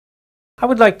I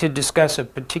would like to discuss a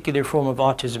particular form of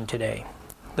autism today.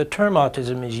 The term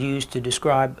autism is used to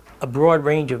describe a broad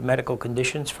range of medical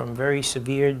conditions from very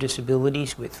severe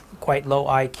disabilities with quite low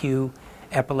IQ,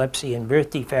 epilepsy, and birth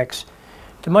defects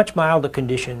to much milder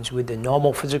conditions with a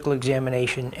normal physical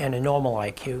examination and a normal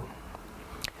IQ.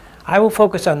 I will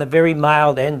focus on the very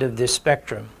mild end of this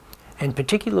spectrum, and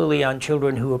particularly on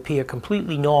children who appear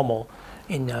completely normal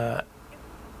in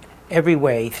every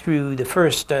way through the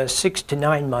first 6 to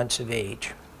 9 months of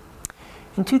age.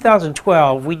 In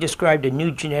 2012, we described a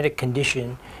new genetic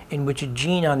condition in which a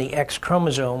gene on the X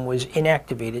chromosome was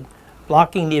inactivated,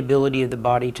 blocking the ability of the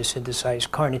body to synthesize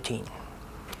carnitine.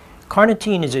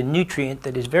 Carnitine is a nutrient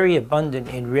that is very abundant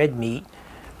in red meat,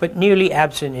 but nearly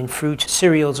absent in fruits,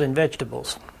 cereals, and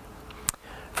vegetables.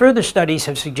 Further studies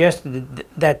have suggested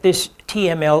that this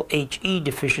TMLHE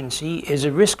deficiency is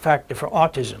a risk factor for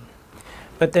autism,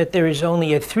 but that there is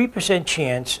only a 3%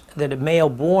 chance that a male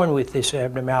born with this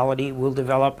abnormality will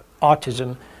develop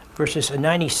autism versus a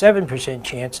 97%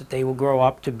 chance that they will grow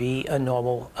up to be a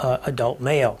normal adult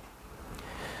male.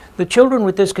 The children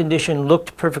with this condition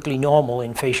looked perfectly normal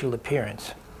in facial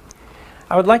appearance.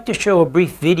 I would like to show a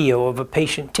brief video of a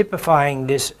patient typifying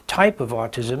this type of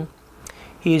autism.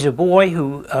 He is a boy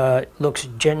who looks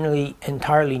generally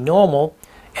entirely normal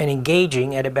and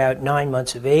engaging at about 9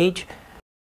 months of age.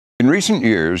 In recent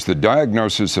years, the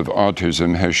diagnosis of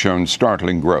autism has shown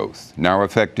startling growth, now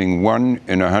affecting 1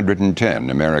 in 110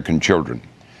 American children.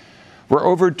 For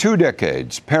over 2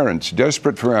 decades, parents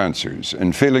desperate for answers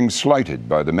and feeling slighted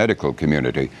by the medical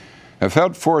community have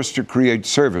felt forced to create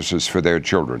services for their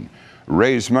children,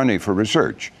 raise money for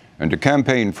research, and to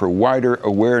campaign for wider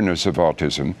awareness of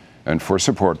autism and for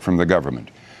support from the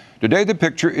government. Today, the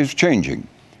picture is changing.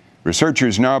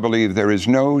 Researchers now believe there is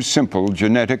no simple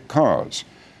genetic cause,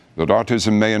 that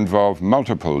autism may involve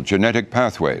multiple genetic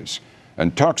pathways,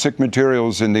 and toxic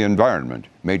materials in the environment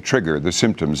may trigger the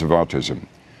symptoms of autism.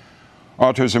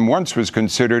 Autism once was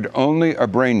considered only a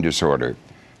brain disorder.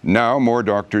 Now more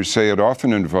doctors say it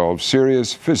often involves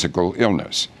serious physical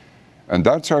illness. And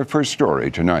that's our first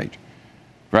story tonight.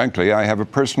 Frankly, I have a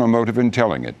personal motive in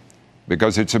telling it,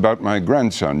 because it's about my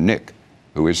grandson, Nick,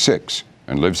 who is 6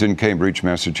 and lives in Cambridge,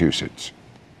 Massachusetts.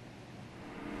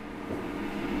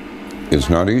 It's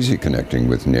not easy connecting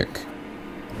with Nick.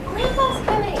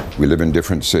 We live in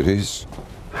different cities.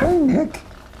 Hi, Nick.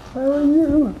 How are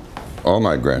you? All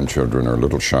my grandchildren are a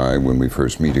little shy when we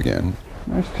first meet again.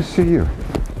 Nice to see you.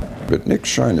 But Nick's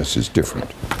shyness is different.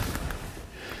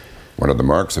 One of the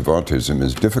marks of autism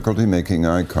is difficulty making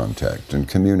eye contact and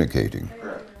communicating,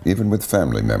 even with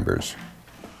family members.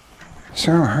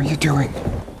 So, how are you doing?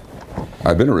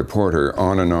 I've been a reporter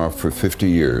on and off for 50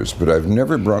 years, but I've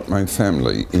never brought my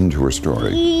family into a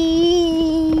story.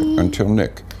 Until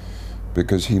Nick,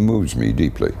 because he moves me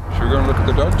deeply. Should we go and look at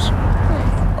the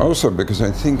dogs? Also because I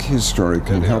think his story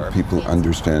can help people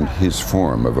understand his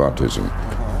form of autism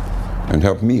and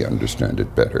help me understand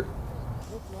it better.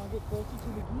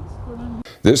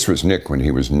 This was Nick when he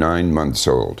was 9 months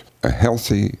old, a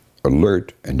healthy,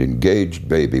 alert, and engaged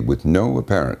baby with no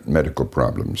apparent medical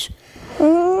problems.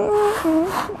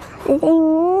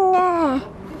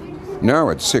 Now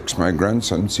at 6, my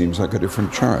grandson seems like a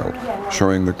different child,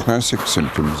 showing the classic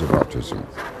symptoms of autism,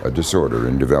 a disorder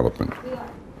in development.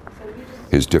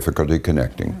 His difficulty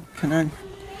connecting.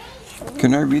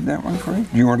 Can I read that one for you?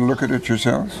 Do you want to look at it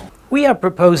yourselves? We are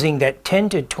proposing that 10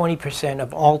 to 20%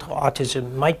 of all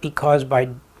autism might be caused by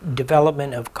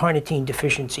development of carnitine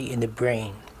deficiency in the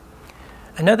brain.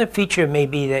 Another feature may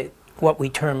be that what we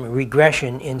term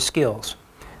regression in skills.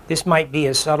 This might be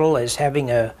as subtle as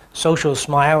having a social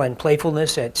smile and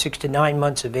playfulness at 6 to 9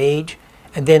 months of age,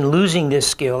 and then losing this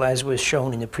skill as was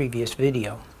shown in the previous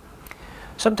video.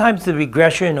 Sometimes the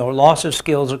regression or loss of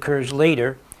skills occurs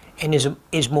later and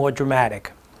is more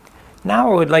dramatic.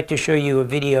 Now I would like to show you a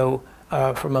video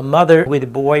from a mother with a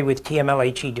boy with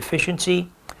TMLHE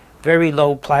deficiency, very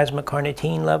low plasma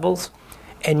carnitine levels,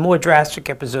 and more drastic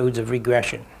episodes of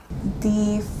regression.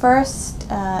 The first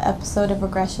episode of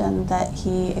regression that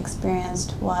he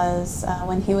experienced was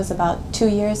when he was about 2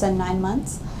 years and 9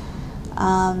 months.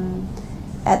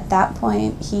 At that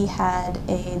point, he had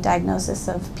a diagnosis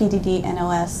of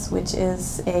PDD-NOS, which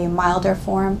is a milder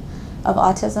form of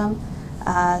autism.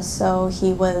 So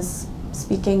he was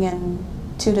speaking in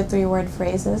 2 to 3 word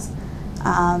phrases.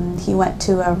 He went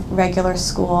to a regular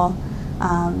school.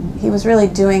 He was really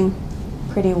doing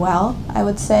pretty well, I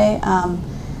would say.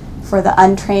 For the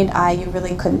untrained eye, you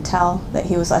really couldn't tell that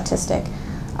he was autistic.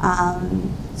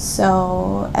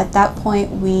 So at that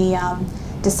point, we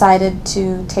decided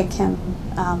to take him.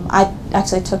 I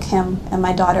actually took him and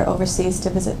my daughter overseas to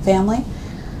visit family.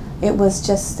 it was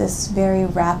just this very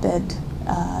rapid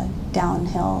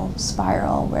downhill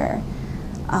spiral where,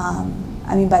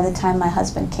 I mean, by the time my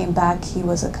husband came back, he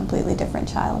was a completely different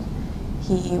child.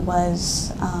 He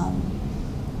was,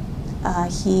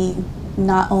 he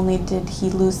not only did he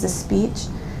lose the speech,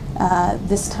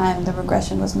 this time the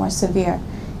regression was more severe.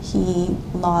 He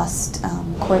lost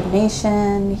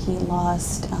coordination, he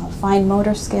lost fine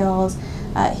motor skills,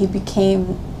 he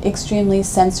became extremely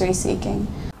sensory seeking.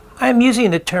 I'm using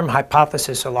the term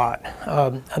hypothesis a lot.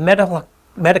 A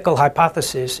medical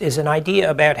hypothesis is an idea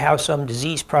about how some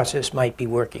disease process might be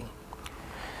working.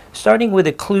 Starting with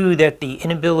a clue that the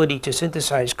inability to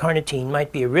synthesize carnitine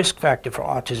might be a risk factor for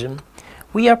autism,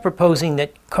 we are proposing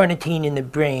that carnitine in the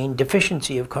brain,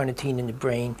 deficiency of carnitine in the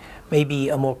brain, may be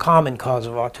a more common cause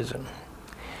of autism.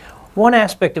 One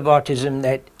aspect of autism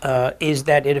is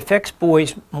that it affects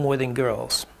boys more than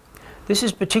girls. This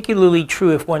is particularly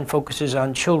true if one focuses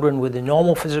on children with a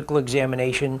normal physical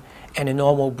examination and a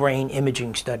normal brain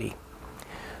imaging study.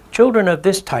 Children of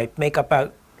this type make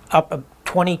up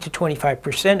 20 to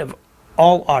 25% of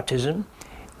all autism,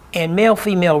 and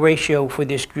male-female ratio for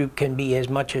this group can be as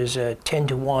much as 10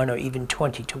 to 1 or even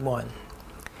 20 to 1.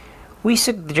 We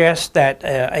suggest that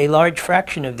a large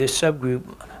fraction of this subgroup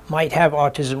might have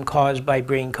autism caused by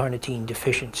brain carnitine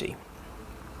deficiency.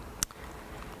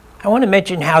 I want to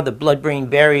mention how the blood-brain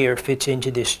barrier fits into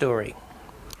this story.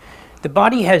 The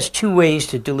body has two ways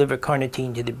to deliver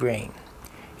carnitine to the brain.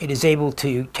 It is able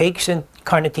to take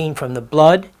carnitine from the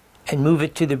blood and move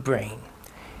it to the brain.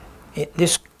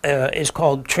 This is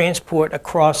called transport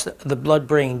across the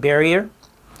blood-brain barrier.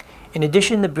 In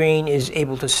addition, the brain is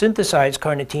able to synthesize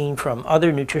carnitine from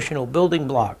other nutritional building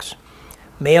blocks.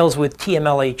 Males with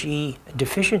TMLHE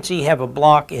deficiency have a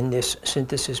block in this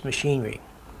synthesis machinery.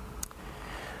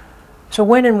 So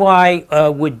when and why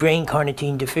would brain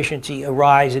carnitine deficiency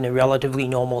arise in a relatively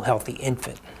normal, healthy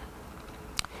infant?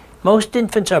 Most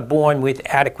infants are born with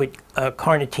adequate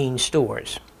carnitine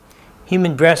stores.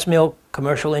 Human breast milk,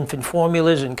 commercial infant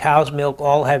formulas, and cow's milk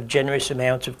all have generous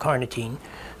amounts of carnitine,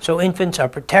 so infants are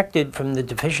protected from the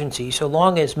deficiency so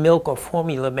long as milk or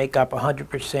formula make up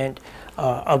 100%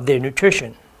 of their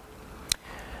nutrition.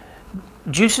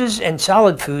 Juices and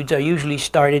solid foods are usually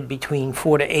started between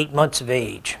 4 to 8 months of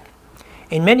age.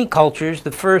 In many cultures,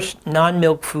 the first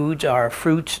non-milk foods are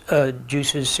fruits,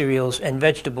 juices, cereals, and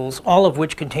vegetables, all of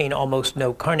which contain almost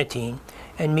no carnitine,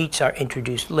 and meats are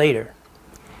introduced later.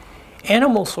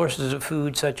 Animal sources of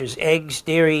food such as eggs,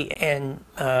 dairy, and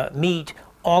meat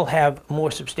all have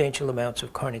more substantial amounts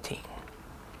of carnitine.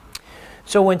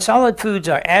 So when solid foods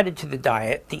are added to the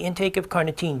diet, the intake of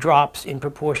carnitine drops in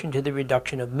proportion to the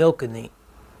reduction of milk in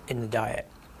the diet.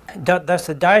 Thus,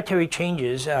 the dietary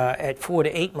changes at 4 to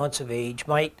 8 months of age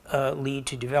might lead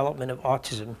to development of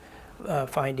autism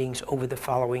findings over the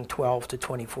following 12 to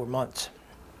 24 months.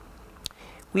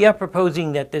 We are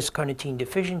proposing that this carnitine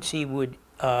deficiency would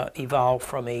evolve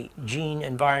from a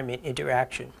gene-environment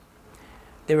interaction.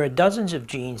 There are dozens of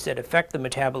genes that affect the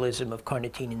metabolism of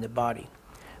carnitine in the body,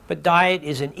 but diet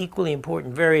is an equally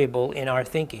important variable in our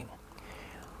thinking.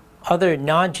 Other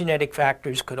non-genetic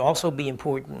factors could also be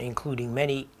important, including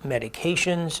many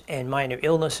medications and minor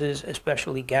illnesses,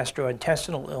 especially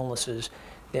gastrointestinal illnesses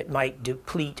that might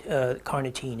deplete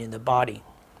carnitine in the body.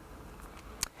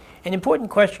 An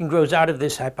important question grows out of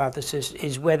this hypothesis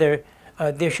is whether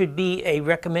there should be a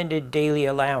recommended daily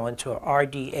allowance, or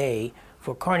RDA,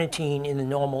 for carnitine in the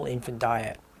normal infant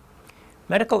diet.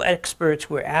 Medical experts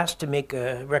were asked to make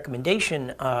a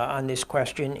recommendation on this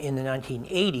question in the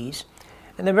 1980s,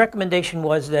 and the recommendation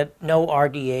was that no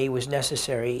RDA was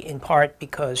necessary, in part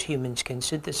because humans can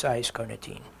synthesize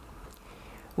carnitine.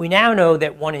 We now know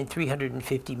that 1 in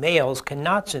 350 males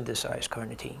cannot synthesize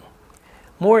carnitine.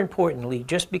 More importantly,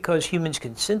 just because humans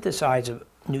can synthesize a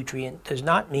nutrient does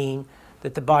not mean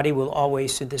that the body will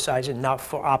always synthesize enough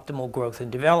for optimal growth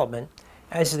and development,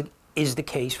 as is the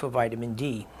case for vitamin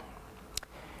D.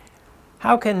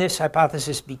 How can this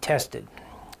hypothesis be tested?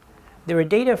 There are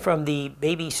data from the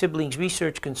Baby Siblings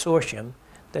Research Consortium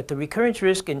that the recurrence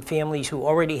risk in families who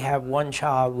already have one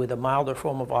child with a milder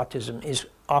form of autism is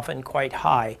often quite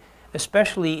high,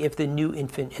 especially if the new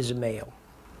infant is a male.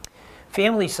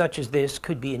 Families such as this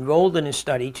could be enrolled in a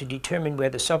study to determine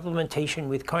whether supplementation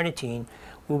with carnitine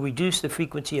will reduce the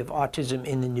frequency of autism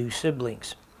in the new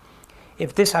siblings.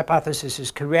 If this hypothesis is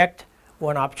correct,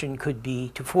 one option could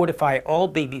be to fortify all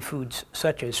baby foods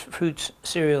such as fruits,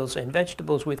 cereals, and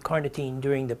vegetables with carnitine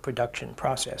during the production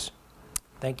process.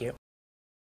 Thank you.